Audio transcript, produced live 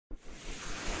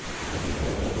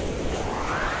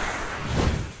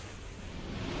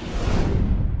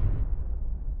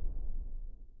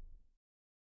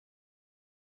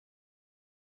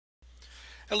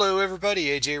Hello everybody,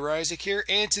 AJ Ryzik here,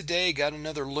 and today got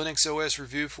another Linux OS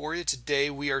review for you. Today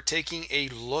we are taking a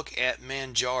look at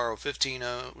Manjaro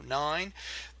 1509.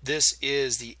 This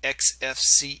is the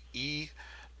Xfce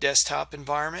desktop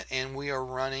environment, and we are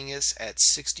running this at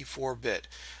 64-bit.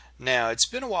 Now, it's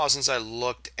been a while since I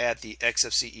looked at the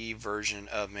Xfce version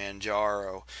of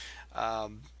Manjaro.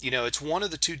 It's one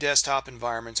of the two desktop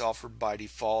environments offered by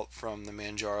default from the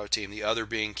Manjaro team, the other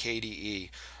being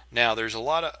KDE. Now, there's a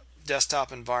lot of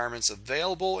desktop environments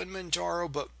available in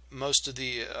Manjaro, but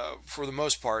for the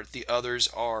most part, the others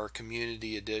are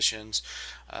community editions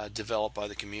developed by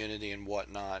the community and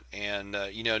whatnot. And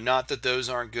not that those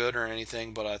aren't good or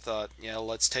anything, but I thought,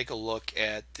 let's take a look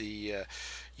at the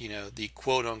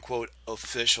quote-unquote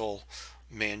official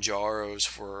Manjaros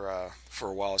for a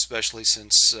while, especially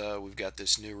since we've got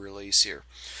this new release here.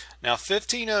 Now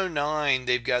 1509,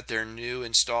 they've got their new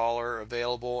installer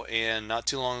available, and not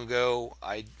too long ago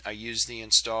I used the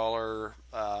installer,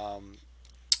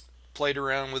 played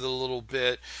around with it a little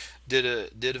bit, did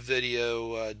a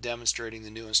video demonstrating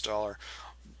the new installer.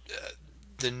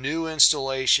 The new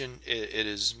installation, it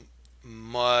is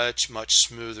much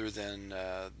smoother than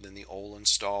the old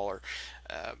installer.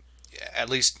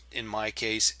 At least in my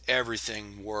case,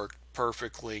 everything worked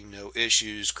perfectly, no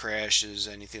issues, crashes,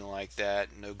 anything like that,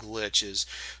 no glitches.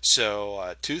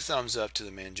 So two thumbs up to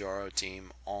the Manjaro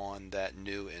team on that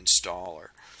new installer.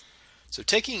 So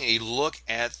taking a look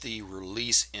at the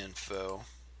release info,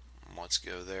 let's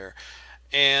go there,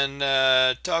 and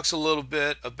talks a little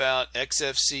bit about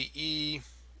Xfce.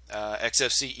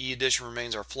 Xfce Edition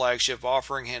remains our flagship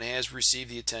offering and has received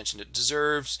the attention it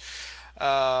deserves.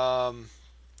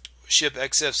 Ship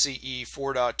Xfce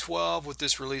 4.12 with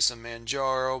this release of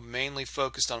Manjaro, mainly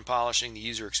focused on polishing the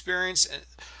user experience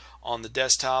on the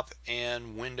desktop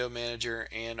and window manager,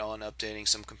 and on updating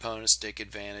some components to take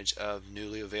advantage of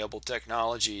newly available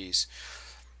technologies.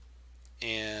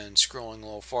 And scrolling a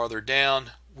little farther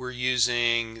down, we're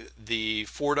using the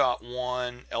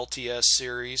 4.1 LTS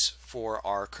series for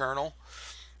our kernel.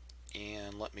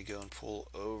 And let me go and pull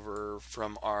over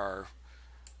from our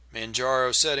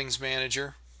Manjaro settings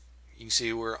manager. You can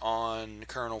see we're on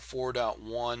kernel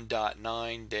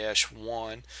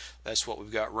 4.1.9-1. That's what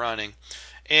we've got running.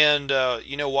 And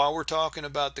while we're talking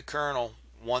about the kernel,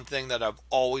 one thing that I've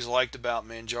always liked about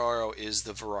Manjaro is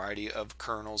the variety of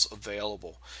kernels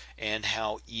available and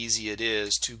how easy it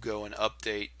is to go and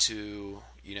update to,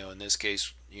 in this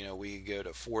case, we could go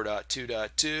to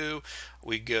 4.2.2,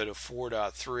 we could go to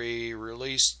 4.3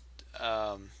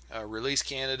 release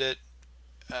candidate,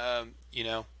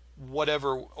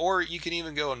 whatever, or you can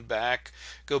even go back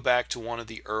to one of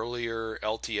the earlier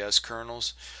LTS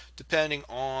kernels, depending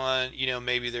on,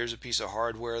 maybe there's a piece of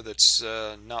hardware that's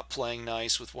not playing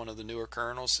nice with one of the newer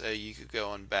kernels. You could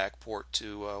go and backport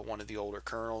to one of the older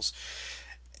kernels.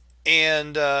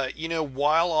 And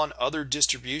while on other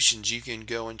distributions you can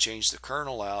go and change the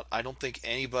kernel out, I don't think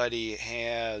anybody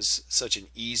has such an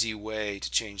easy way to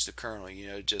change the kernel.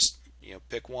 Just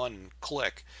pick one and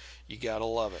click. You gotta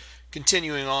love it.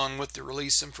 Continuing on with the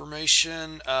release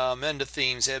information, Menda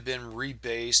themes have been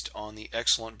rebased on the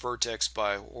excellent Vertex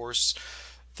by Horse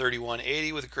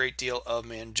 3180 with a great deal of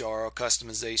Manjaro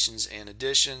customizations and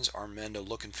additions. Our Menda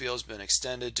look and feel has been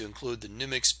extended to include the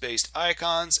Numix-based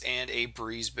icons and a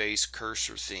Breeze-based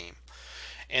cursor theme.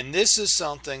 And this is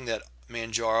something that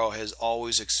Manjaro has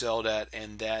always excelled at,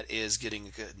 and that is getting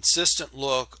a consistent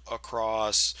look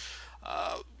across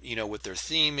with their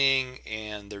theming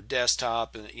and their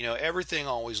desktop, and everything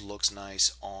always looks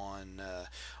nice on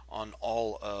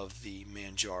all of the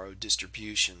Manjaro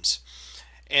distributions.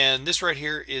 And this right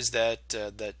here is that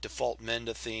default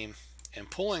Menda theme. And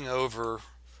pulling over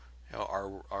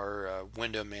our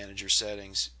window manager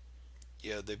settings,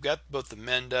 they've got both the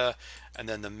Menda and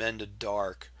then the Menda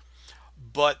Dark.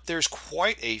 But there's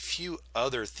quite a few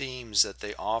other themes that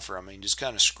they offer. I mean, just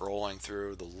kind of scrolling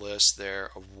through the list there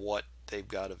of what they've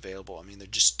got available. I mean, there's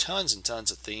just tons and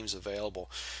tons of themes available.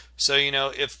 So,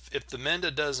 if the Menda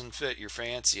doesn't fit your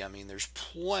fancy, I mean, there's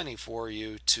plenty for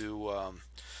you to,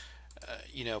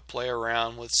 play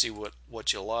around with, see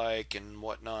what you like and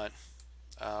whatnot.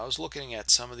 I was looking at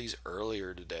some of these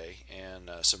earlier today, and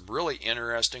some really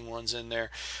interesting ones in there.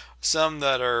 Some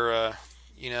that are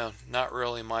not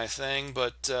really my thing,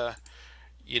 but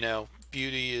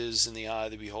beauty is in the eye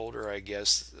of the beholder, I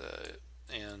guess.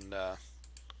 And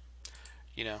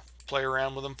play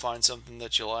around with them, find something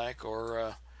that you like,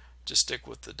 or just stick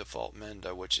with the default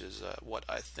Menda, which is what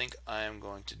I think I am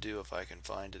going to do if I can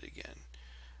find it again.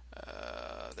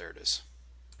 There it is.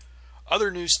 Other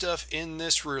new stuff in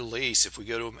this release, if we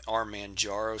go to our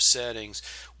Manjaro settings,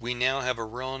 we now have a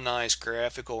real nice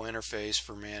graphical interface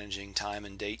for managing time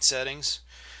and date settings.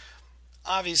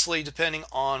 Obviously, depending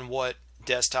on what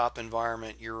desktop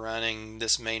environment you're running,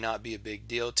 this may not be a big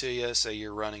deal to you. Say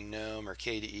you're running Gnome or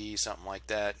KDE, something like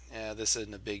that. This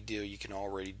isn't a big deal. You can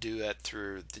already do that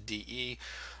through the DE.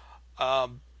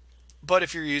 But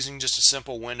if you're using just a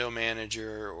simple window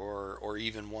manager or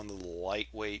even one of the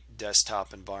lightweight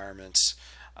desktop environments,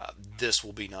 this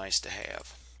will be nice to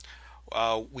have.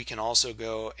 We can also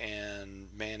go and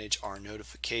manage our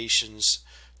notifications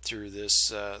through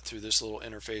this little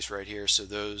interface right here. So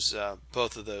those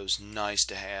both of those nice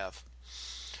to have.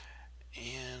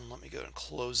 And let me go and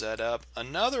close that up.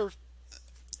 Another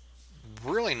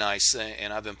really nice thing,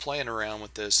 and I've been playing around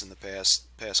with this in the past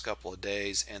couple of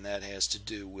days, and that has to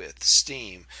do with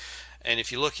Steam. And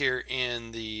if you look here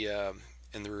in the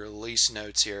release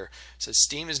notes here, it says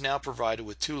Steam is now provided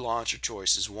with two launcher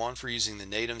choices, one for using the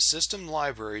native system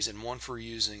libraries and one for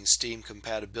using Steam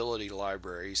compatibility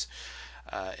libraries,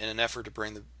 in an effort to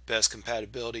bring the best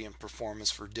compatibility and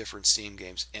performance for different Steam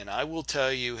games. And I will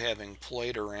tell you, having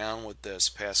played around with this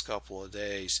past couple of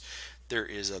days, there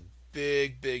is a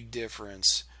big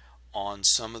difference on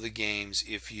some of the games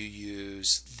if you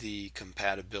use the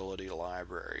compatibility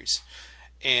libraries.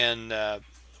 And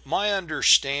my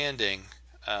understanding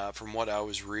from what I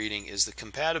was reading is the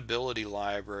compatibility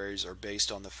libraries are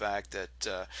based on the fact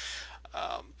that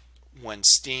when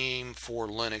Steam for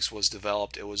Linux was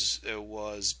developed, it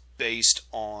was based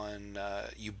on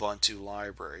Ubuntu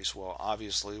libraries. Well,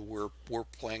 obviously we're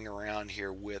playing around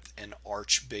here with an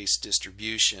Arch-based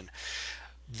distribution.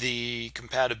 The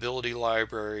compatibility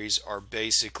libraries are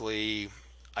basically,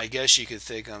 I guess you could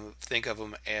think of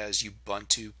them as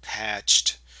Ubuntu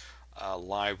patched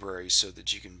libraries so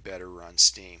that you can better run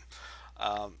Steam.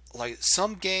 Like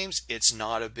some games, it's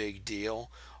not a big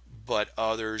deal, but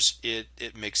others,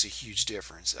 it makes a huge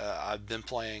difference. I've been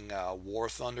playing War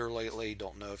Thunder lately.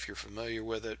 Don't know if you're familiar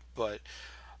with it, but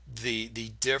the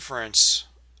difference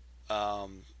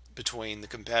between the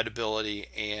compatibility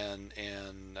and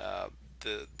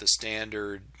the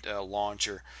standard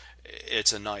launcher,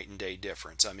 it's a night and day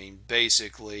difference. I mean,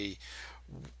 basically,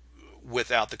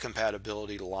 without the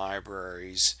compatibility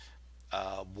libraries,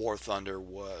 War Thunder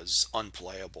was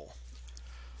unplayable.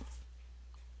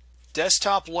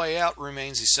 Desktop layout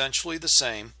remains essentially the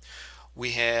same.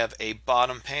 We have a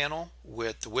bottom panel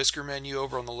with the whisker menu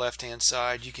over on the left hand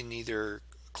side. You can either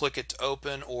click it to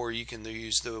open, or you can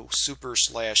use the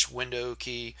super/window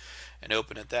key and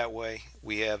open it that way.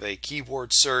 We have a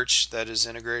keyboard search that is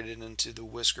integrated into the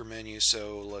whisker menu.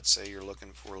 So let's say you're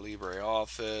looking for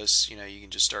LibreOffice, you can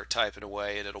just start typing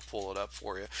away and it'll pull it up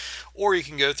for you. Or you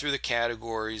can go through the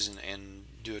categories and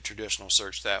do a traditional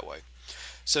search that way.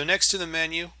 So next to the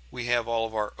menu, we have all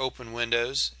of our open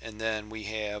windows, and then we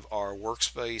have our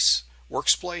workspace.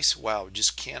 Wow,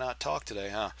 just cannot talk today,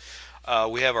 huh?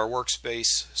 We have our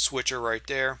workspace switcher right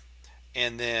there,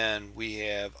 and then we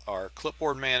have our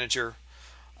clipboard manager,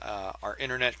 our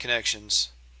internet connections,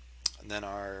 and then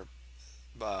our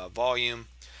volume.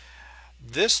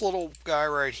 This little guy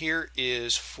right here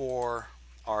is for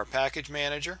our package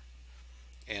manager,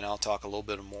 and I'll talk a little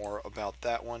bit more about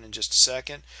that one in just a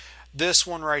second. This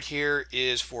one right here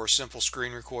is for simple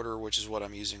screen recorder, which is what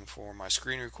I'm using for my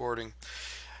screen recording.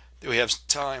 We have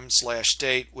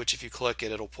time/date, which if you click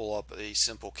it, it'll pull up a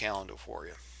simple calendar for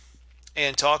you.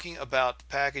 And talking about the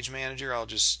package manager, I'll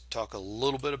just talk a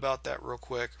little bit about that real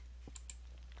quick.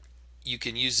 You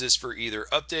can use this for either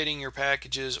updating your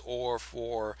packages or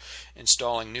for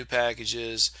installing new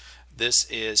packages. This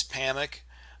is Pamic.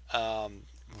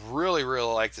 Really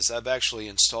like this. I've actually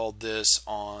installed this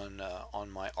on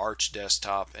my Arch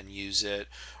desktop and use it.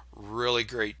 Really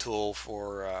great tool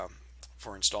for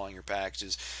installing your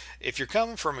packages. If you're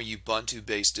coming from a Ubuntu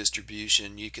based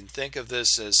distribution, you can think of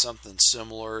this as something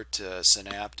similar to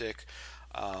Synaptic,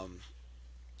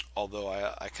 although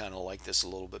I kind of like this a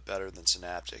little bit better than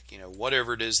Synaptic.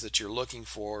 Whatever it is that you're looking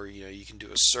for, you can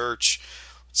do a search.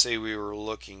 Let's say we were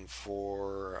looking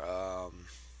for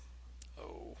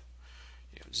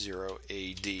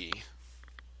 0AD,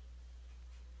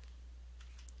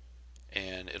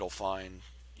 and it'll find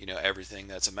everything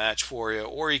that's a match for you.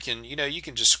 Or you can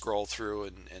just scroll through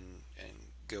and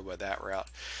go by that route.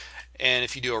 And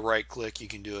if you do a right click, you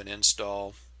can do an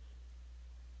install,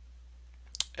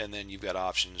 and then you've got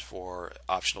options for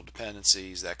optional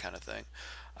dependencies, that kind of thing.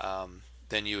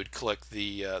 Then you would click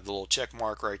the little check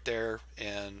mark right there,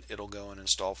 and it'll go and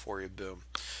install for you. Boom.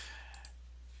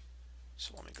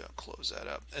 So let me go and close that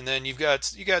up. And then you got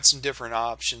some different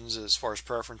options as far as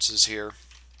preferences here.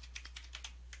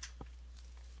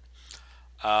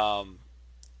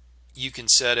 You can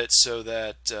set it so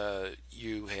that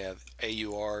you have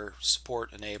AUR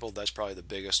support enabled. That's probably the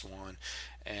biggest one.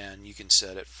 And you can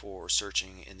set it for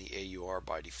searching in the AUR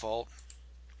by default.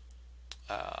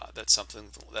 That's something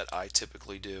that I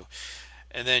typically do.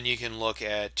 And then you can look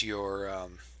at your,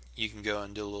 you can go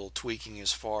and do a little tweaking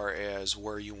as far as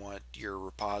where you want your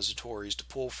repositories to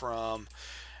pull from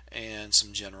and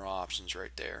some general options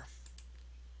right there.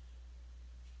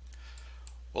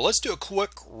 Well, let's do a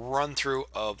quick run through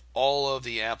of all of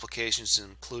the applications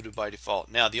included by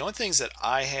default. Now, the only things that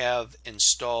I have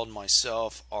installed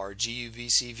myself are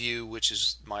GUVC View, which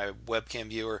is my webcam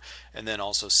viewer, and then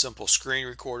also Simple Screen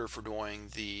Recorder for doing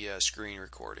the screen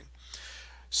recording.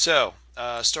 So,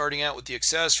 starting out with the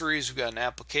accessories, we've got an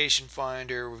application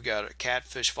finder, we've got a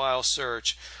catfish file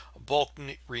search, a bulk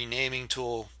renaming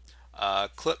tool,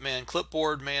 Clipman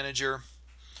clipboard manager,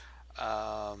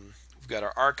 we've got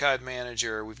our archive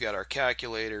manager, we've got our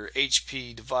calculator,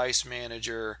 HP device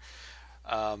manager,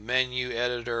 menu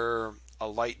editor, a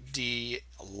light DM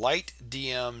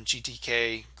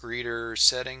GTK greeter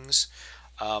settings,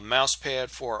 mousepad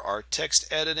for our text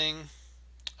editing,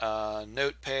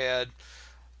 notepad,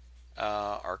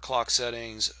 our clock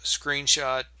settings,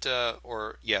 screenshot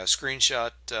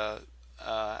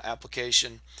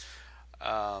application.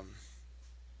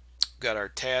 Got our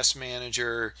task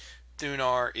manager.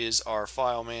 Thunar is our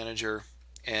file manager,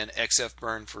 and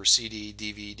Xfburn for CD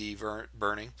DVD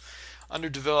burning. Under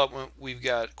development, we've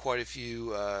got quite a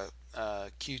few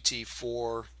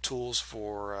Qt4 tools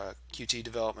for Qt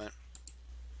development.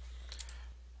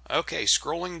 Okay,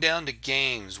 scrolling down to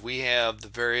games, we have the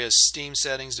various Steam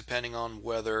settings depending on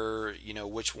whether,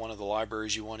 which one of the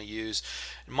libraries you want to use.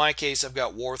 In my case, I've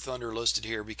got War Thunder listed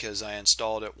here because I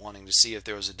installed it wanting to see if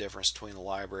there was a difference between the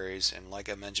libraries, and like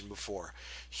I mentioned before,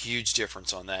 huge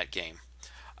difference on that game.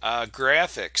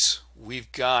 Graphics, we've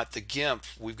got the GIMP,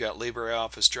 we've got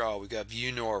LibreOffice Draw, we've got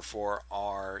ViewNor for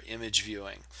our image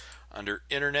viewing. Under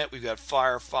Internet, we've got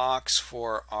Firefox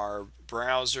for our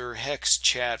browser, Hex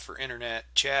Chat for internet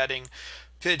chatting,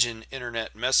 Pigeon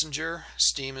Internet Messenger,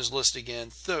 Steam is listed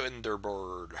again,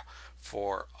 Thunderbird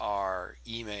for our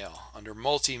email. Under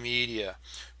Multimedia,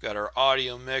 we've got our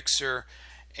audio mixer,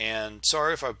 and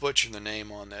sorry if I butchered the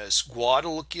name on this,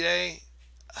 Guadalupe.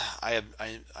 I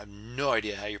have no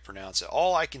idea how you pronounce it.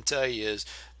 All I can tell you is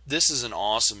this is an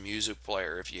awesome music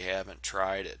player if you haven't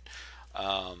tried it.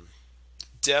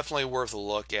 Definitely worth a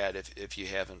look at if you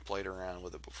haven't played around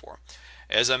with it before.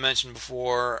 As I mentioned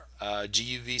before,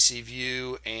 GUVC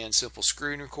View and Simple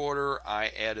Screen Recorder, I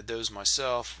added those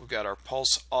myself. We've got our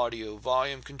Pulse Audio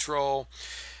Volume Control,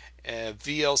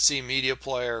 VLC Media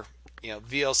Player.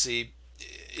 VLC,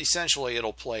 essentially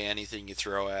it'll play anything you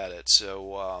throw at it.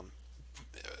 So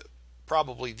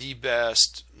probably the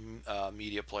best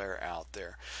media player out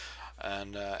there.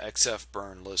 And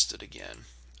Xfburn listed again.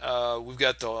 We've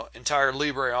got the entire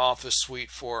LibreOffice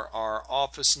suite for our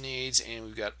office needs, and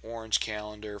we've got Orange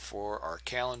Calendar for our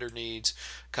calendar needs.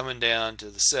 Coming down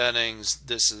to the settings,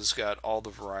 this has got all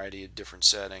the variety of different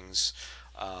settings,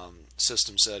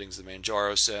 system settings, the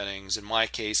Manjaro settings. In my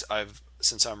case,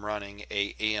 since I'm running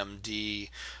a AMD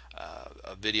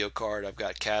a video card, I've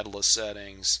got Catalyst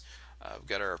settings, I've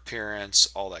got our appearance,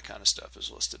 all that kind of stuff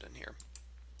is listed in here.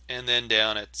 And then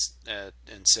down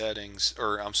in settings,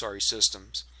 or I'm sorry,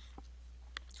 systems.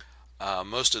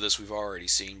 Most of this we've already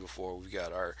seen before. We've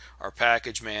got our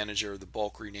package manager, the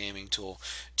bulk renaming tool,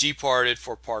 gparted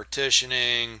for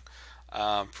partitioning,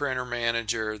 printer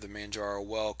manager, the Manjaro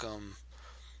welcome,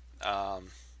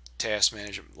 task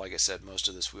manager. Like I said, most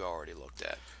of this we already looked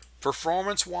at.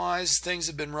 Performance wise, things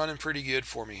have been running pretty good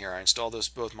for me here. I installed this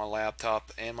both my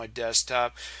laptop and my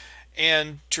desktop.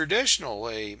 And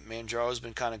traditionally, Manjaro has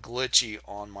been kind of glitchy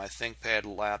on my ThinkPad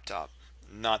laptop.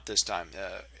 Not this time.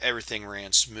 Everything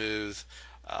ran smooth.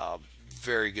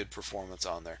 Very good performance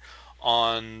on there.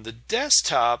 On the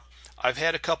desktop, I've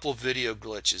had a couple of video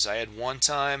glitches. I had one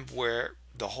time where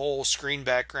the whole screen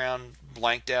background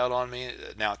blanked out on me.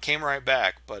 Now it came right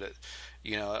back, but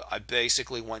I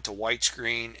basically went to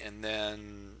widescreen, and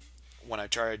then when I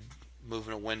tried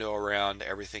moving a window around,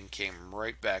 everything came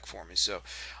right back for me. So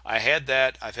I had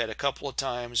that. I've had a couple of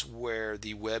times where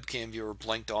the webcam viewer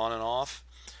blinked on and off.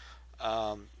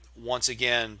 Once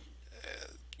again,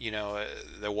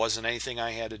 there wasn't anything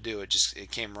I had to do.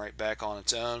 It came right back on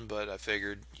its own, but I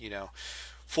figured,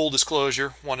 full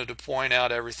disclosure, wanted to point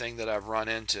out everything that I've run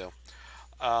into.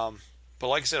 But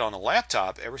like I said, on the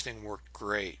laptop, everything worked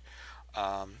great.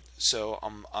 So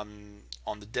I'm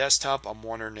on the desktop. I'm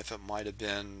wondering if it might have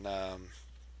been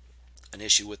an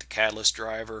issue with the Catalyst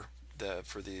driver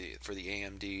for the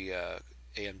AMD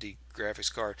AMD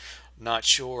graphics card. Not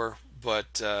sure,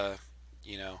 but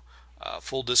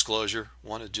full disclosure,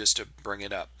 wanted just to bring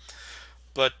it up.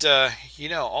 But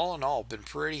all in all, been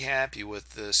pretty happy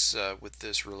with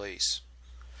this release.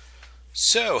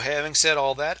 So, having said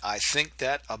all that, I think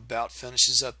that about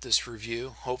finishes up this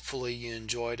review. Hopefully you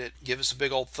enjoyed it. Give us a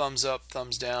big old thumbs up,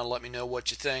 thumbs down. Let me know what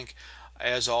you think.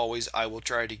 As always, I will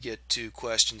try to get to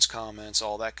questions, comments,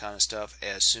 all that kind of stuff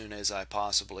as soon as I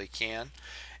possibly can.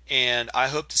 And I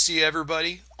hope to see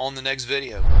everybody on the next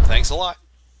video. Thanks a lot.